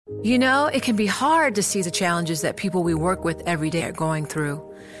You know, it can be hard to see the challenges that people we work with every day are going through.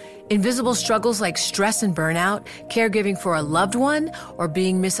 Invisible struggles like stress and burnout, caregiving for a loved one, or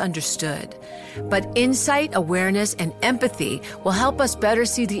being misunderstood. But insight, awareness, and empathy will help us better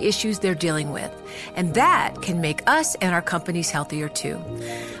see the issues they're dealing with. And that can make us and our companies healthier too.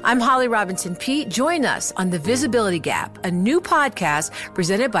 I'm Holly Robinson Peete. Join us on The Visibility Gap, a new podcast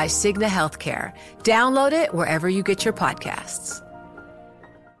presented by Cigna Healthcare. Download it wherever you get your podcasts.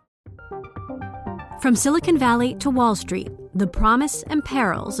 From Silicon Valley to Wall Street, the promise and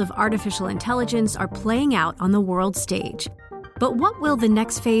perils of artificial intelligence are playing out on the world stage. But what will the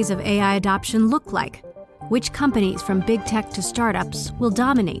next phase of AI adoption look like? Which companies, from big tech to startups, will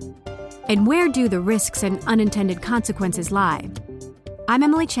dominate? And where do the risks and unintended consequences lie? I'm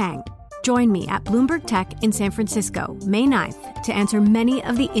Emily Chang. Join me at Bloomberg Tech in San Francisco, May 9th, to answer many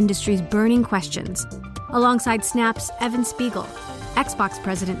of the industry's burning questions, alongside Snap's Evan Spiegel, Xbox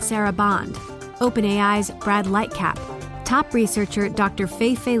President Sarah Bond, OpenAI's Brad Lightcap, top researcher Dr.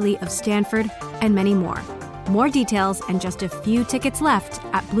 Fei-Fei Li of Stanford, and many more. More details and just a few tickets left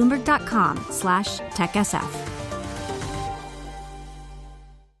at Bloomberg.com/TechSF.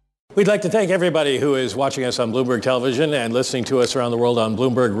 We'd like to thank everybody who is watching us on Bloomberg Television and listening to us around the world on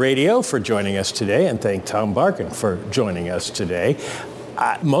Bloomberg Radio for joining us today, and thank Tom Barkin for joining us today.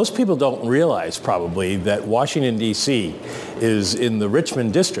 Most people don't realize probably that Washington, D.C. is in the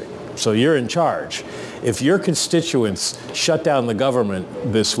Richmond district, so you're in charge. If your constituents shut down the government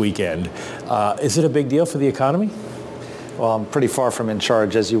this weekend, is it a big deal for the economy? Well, I'm pretty far from in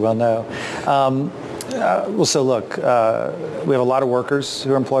charge, as you well know. So look, we have a lot of workers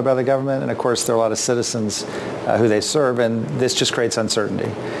who are employed by the government, and of course there are a lot of citizens who they serve, and this just creates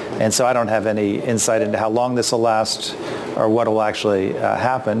uncertainty. And so I don't have any insight into how long this will last or what will actually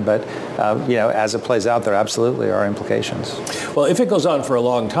happen, but as it plays out, there absolutely are implications. Well, if it goes on for a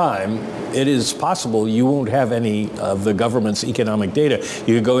long time, it is possible you won't have any of the government's economic data.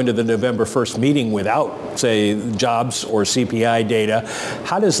 You could go into the November 1st meeting without, say, jobs or CPI data.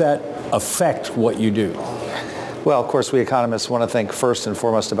 How does that affect what you do? Well, of course, we economists want to think first and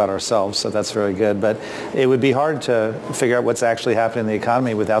foremost about ourselves, so that's very good. But it would be hard to figure out what's actually happening in the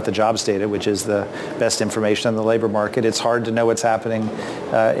economy without the jobs data, which is the best information on the labor market. It's hard to know what's happening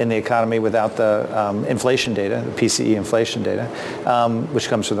in the economy without the inflation data, the PCE inflation data, which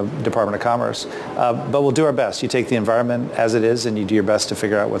comes from the Department of Commerce. But we'll do our best. You take the environment as it is, and you do your best to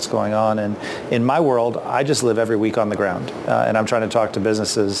figure out what's going on. And in my world, I just live every week on the ground, and I'm trying to talk to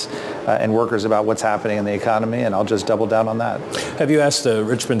businesses and workers about what's happening in the economy, and I'll just double down on that. Have you asked the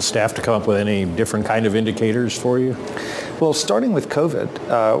Richmond staff to come up with any different kind of indicators for you? Well, starting with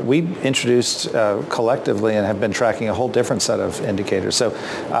COVID, we introduced collectively and have been tracking a whole different set of indicators. So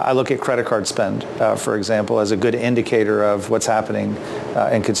I look at credit card spend, for example, as a good indicator of what's happening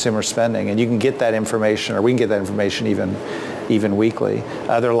in consumer spending. And you can get that information, or we can get that information even weekly.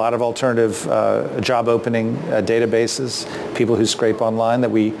 There are a lot of alternative job opening databases, people who scrape online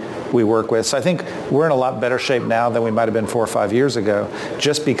that we work with. So I think we're in a lot better shape now than we might have been 4 or 5 years ago,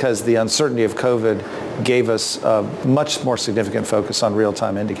 just because the uncertainty of COVID gave us a much more significant focus on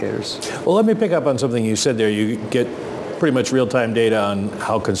real-time indicators. Well, let me pick up on something you said there. You get pretty much real-time data on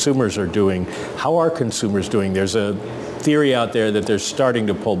how consumers are doing. How are consumers doing? There's a theory out there that they're starting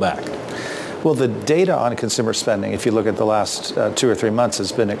to pull back. Well, the data on consumer spending, if you look at the last 2 or 3 months,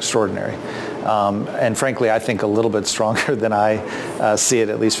 has been extraordinary. And frankly, I think a little bit stronger than I see it,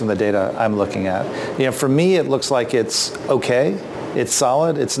 at least from the data I'm looking at. For me, it looks like it's okay. It's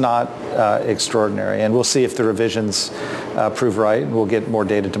solid. It's not extraordinary. And we'll see if the revisions prove right. And we'll get more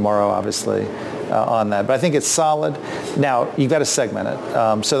data tomorrow, obviously, on that. But I think it's solid. Now, you've got to segment it.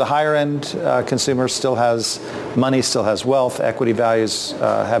 So the higher end consumer still has money, still has wealth. Equity values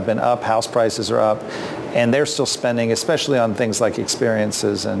have been up. House prices are up. And they're still spending, especially on things like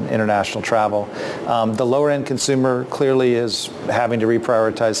experiences and international travel. The lower end consumer clearly is having to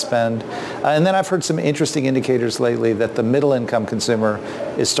reprioritize spend. And then I've heard some interesting indicators lately that the middle income consumer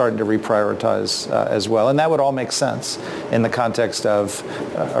is starting to reprioritize as well. And that would all make sense in the context of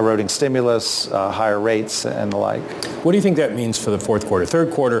eroding stimulus, higher rates, and the like. What do you think that means for the fourth quarter?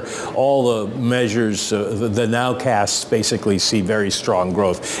 Third quarter, all the measures, the nowcasts basically see very strong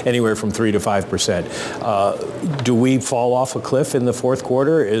growth, anywhere from 3 to 5%. Do we fall off a cliff in the fourth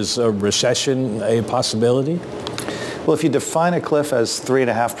quarter? Is a recession a possibility? Well, if you define a cliff as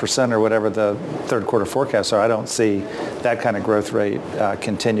 3.5% or whatever the third quarter forecasts are, I don't see that kind of growth rate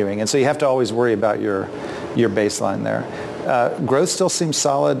continuing. And so you have to always worry about your baseline there. Growth still seems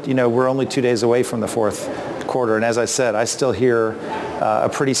solid. We're only 2 days away from the fourth quarter. And as I said, I still hear a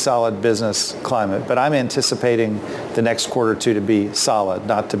pretty solid business climate. But I'm anticipating the next quarter or two to be solid,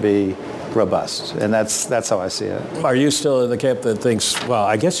 not to be robust, and that's how I see it. Are you still in the camp that thinks, well,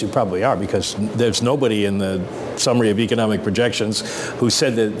 I guess you probably are, because there's nobody in the summary of economic projections who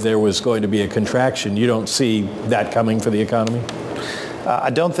said that there was going to be a contraction. You don't see that coming for the economy?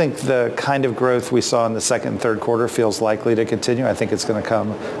 I don't think the kind of growth we saw in the second and third quarter feels likely to continue. I think it's going to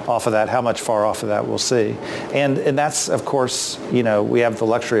come off of that. How much far off of that, we'll see. And that's, of course, we have the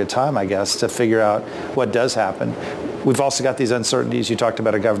luxury of time, I guess, to figure out what does happen. We've also got these uncertainties. You talked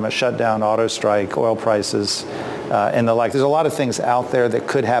about a government shutdown, auto strike, oil prices, and the like. There's a lot of things out there that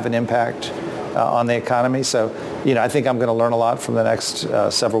could have an impact on the economy. So, I think I'm going to learn a lot from the next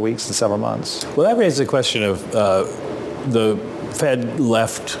several weeks and several months. Well, that raises the question of the Fed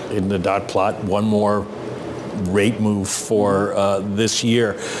left in the dot plot one more rate move for this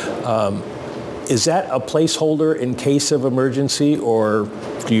year. Is that a placeholder in case of emergency, or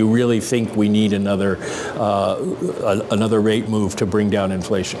do you really think we need another rate move to bring down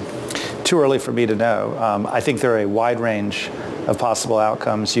inflation? Too early for me to know. I think there are a wide range of possible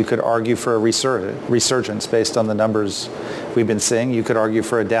outcomes. You could argue for a resurgence based on the numbers we've been seeing. You could argue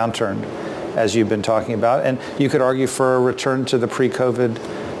for a downturn, as you've been talking about, and you could argue for a return to the pre-COVID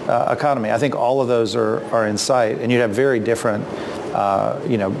economy. I think all of those are in sight, and you'd have very different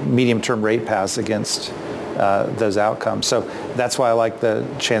medium-term rate paths against those outcomes. So that's why I like the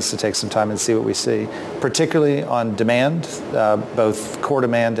chance to take some time and see what we see, particularly on demand, both core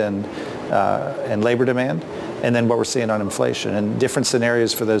demand and labor demand, and then what we're seeing on inflation. And different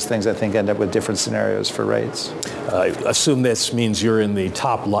scenarios for those things, I think, end up with different scenarios for rates. I assume this means you're in the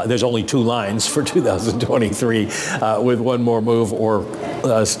top line. There's only two lines for 2023 with one more move, or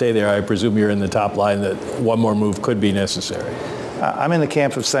stay there. I presume you're in the top line that one more move could be necessary. I'm in the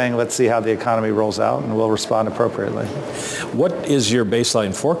camp of saying, let's see how the economy rolls out, and we'll respond appropriately. What is your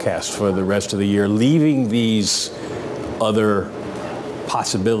baseline forecast for the rest of the year, leaving these other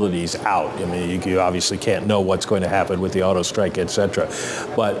possibilities out? I mean, you obviously can't know what's going to happen with the auto strike, et cetera.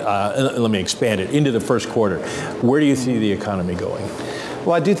 But let me expand it into the first quarter. Where do you see the economy going?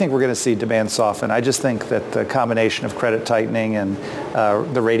 Well, I do think we're going to see demand soften. I just think that the combination of credit tightening and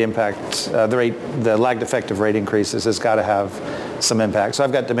the rate impact, the lagged effect of rate increases has got to have some impact. So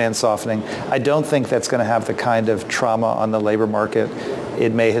I've got demand softening. I don't think that's going to have the kind of trauma on the labor market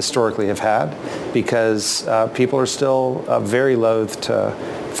it may historically have had, because people are still very loath to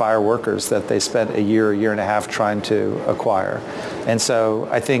fire workers that they spent a year and a half trying to acquire. And so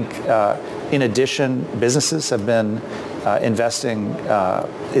I think, in addition, businesses have been investing.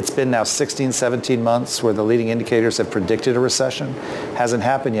 It's been now 16, 17 months where the leading indicators have predicted a recession. Hasn't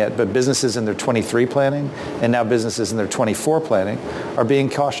happened yet, but businesses in their 23 planning and now businesses in their 24 planning are being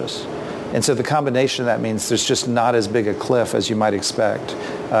cautious. And so the combination of that means there's just not as big a cliff as you might expect,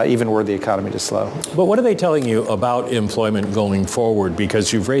 even were the economy to slow. But what are they telling you about employment going forward?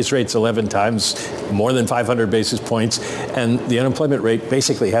 Because you've raised rates 11 times, more than 500 basis points, and the unemployment rate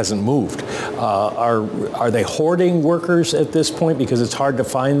basically hasn't moved. Are they hoarding workers at this point because it's hard to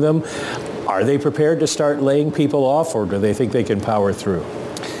find them? Are they prepared to start laying people off, or do they think they can power through?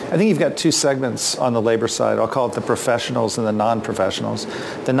 I think you've got two segments on the labor side. I'll call it the professionals and the non-professionals.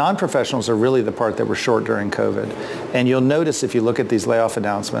 The non-professionals are really the part that were short during COVID. And you'll notice if you look at these layoff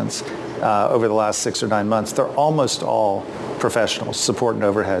announcements over the last 6 or 9 months, they're almost all professionals, support and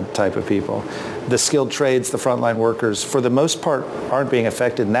overhead type of people. The skilled trades, the frontline workers, for the most part, aren't being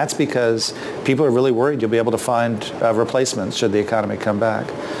affected. And that's because people are really worried you'll be able to find replacements should the economy come back.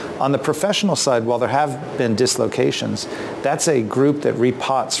 On the professional side, while there have been dislocations, that's a group that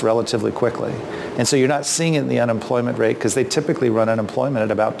repots relatively quickly. And so you're not seeing it in the unemployment rate because they typically run unemployment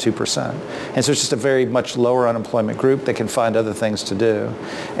at about 2%. And so it's just a very much lower unemployment group that can find other things to do.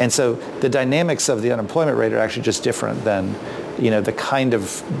 And so the dynamics of the unemployment rate are actually just different than the kind of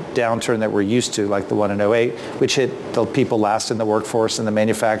downturn that we're used to, like the one in 2008, which hit the people last in the workforce and the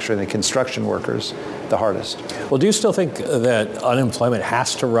manufacturing and the construction workers the hardest. Well, do you still think that unemployment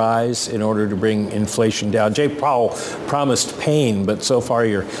has to rise in order to bring inflation down? Jay Powell promised pain, but so far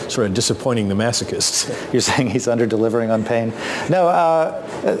you're sort of disappointing the masochists. You're saying he's under-delivering on pain? No,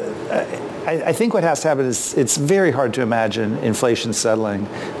 I think what has to happen is it's very hard to imagine inflation settling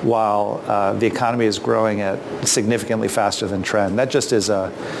while the economy is growing at significantly faster than trend. That just is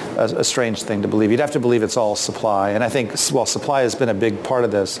a strange thing to believe. You'd have to believe it's all supply. And I think while supply has been a big part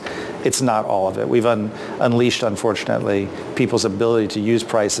of this, it's not all of it. We've unleashed, unfortunately, people's ability to use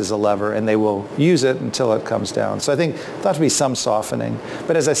price as a lever, and they will use it until it comes down. So I think there'll have to be some softening.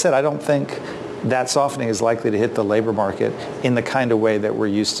 But as I said, I don't think that softening is likely to hit the labor market in the kind of way that we're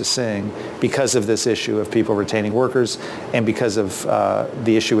used to seeing because of this issue of people retaining workers and because of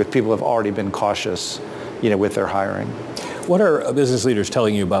the issue with people who have already been cautious, with their hiring. What are business leaders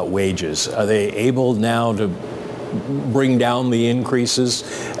telling you about wages? Are they able now to bring down the increases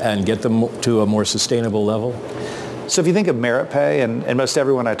and get them to a more sustainable level? So if you think of merit pay, and most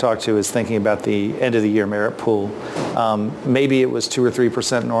everyone I talk to is thinking about the end of the year merit pool, maybe it was 2 or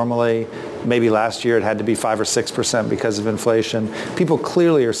 3% normally. Maybe last year it had to be 5 or 6% because of inflation. People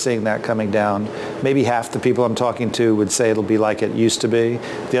clearly are seeing that coming down. Maybe half the people I'm talking to would say it'll be like it used to be.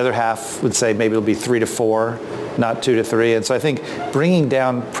 The other half would say maybe it'll be 3 to 4, not 2 to 3. And so I think bringing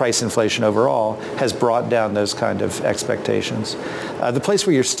down price inflation overall has brought down those kind of expectations. The place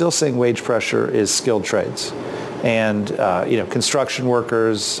where you're still seeing wage pressure is skilled trades. And construction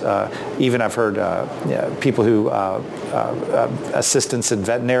workers, even I've heard people who assistants in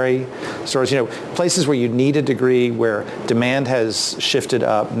veterinary stores, places where you need a degree, where demand has shifted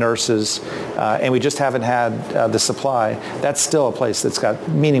up, nurses, and we just haven't had the supply. That's still a place that's got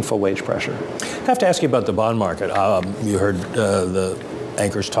meaningful wage pressure. I have to ask you about the bond market. You heard the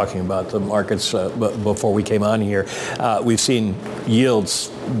anchors talking about the markets before we came on here. We've seen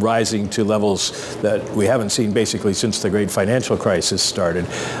yields rising to levels that we haven't seen basically since the great financial crisis started.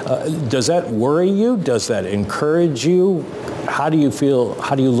 Does that worry you? Does that encourage you? How do you feel?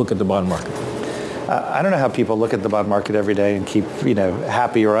 How do you look at the bond market? I don't know how people look at the bond market every day and keep,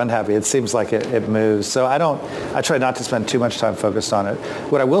 happy or unhappy. It seems like it moves. So I try not to spend too much time focused on it.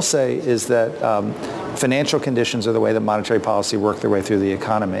 What I will say is that financial conditions are the way that monetary policy work their way through the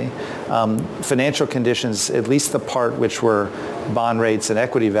economy. Financial conditions, at least the part which were bond rates and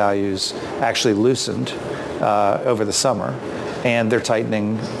equity values, actually loosened over the summer, and they're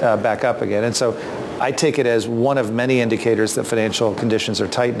tightening back up again. And so I take it as one of many indicators that financial conditions are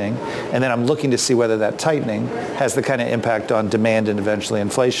tightening, and then I'm looking to see whether that tightening has the kind of impact on demand and eventually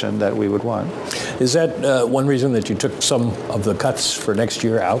inflation that we would want. Is that one reason that you took some of the cuts for next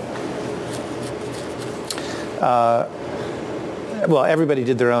year out? Well, everybody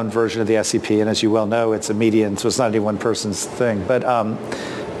did their own version of the SEP, and as you well know, it's a median, so it's not any one person's thing. But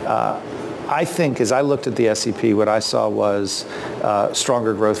I think as I looked at the SEP, what I saw was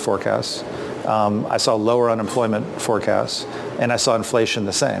stronger growth forecasts. I saw lower unemployment forecasts, and I saw inflation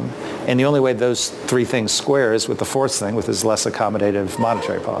the same. And the only way those three things square is with the fourth thing, with this less accommodative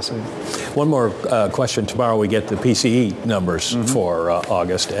monetary policy. One more question. Tomorrow we get the PCE numbers for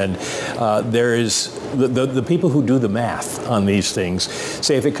August, and there is the people who do the math on these things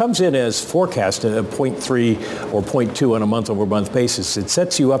say if it comes in as forecasted at 0.3 or 0.2 on a month-over-month basis, it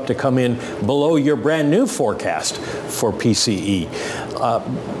sets you up to come in below your brand new forecast for PCE.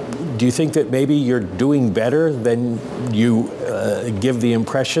 Do you think that maybe you're doing better than you give the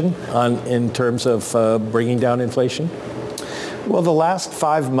impression in terms of bringing down inflation? Well, the last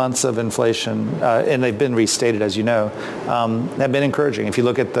 5 months of inflation, and they've been restated, as you know, have been encouraging. If you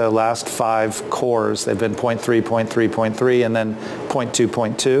look at the last 5 cores, they've been 0.3, 0.3, 0.3, and then 0.2,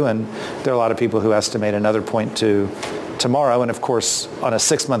 0.2, and there are a lot of people who estimate another 0.2 tomorrow, and of course on a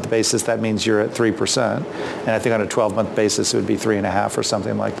 6-month basis that means you're at 3%, and I think on a 12-month basis it would be 3.5 or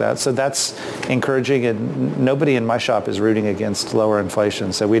something like that. So that's encouraging, and nobody in my shop is rooting against lower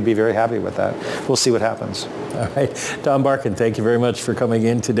inflation, so we'd be very happy with that. We'll see what happens. All right, Tom Barkin, thank you very much for coming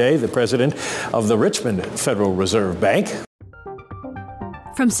in today, the president of the Richmond Federal Reserve Bank.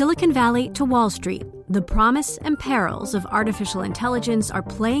 From Silicon Valley to Wall Street, the promise and perils of artificial intelligence are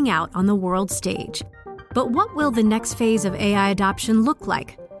playing out on the world stage. But what will the next phase of AI adoption look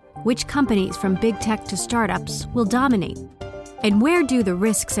like? Which companies from big tech to startups will dominate? And where do the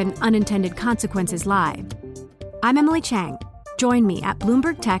risks and unintended consequences lie? I'm Emily Chang. Join me at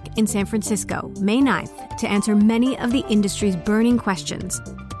Bloomberg Tech in San Francisco, May 9th, to answer many of the industry's burning questions,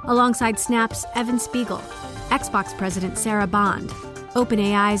 alongside Snap's Evan Spiegel, Xbox President Sarah Bond,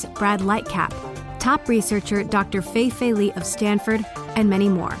 OpenAI's Brad Lightcap, top researcher Dr. Fei Li of Stanford, and many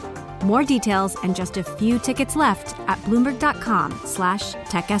more. More details and just a few tickets left at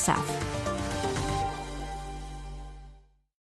Bloomberg.com/TechSF.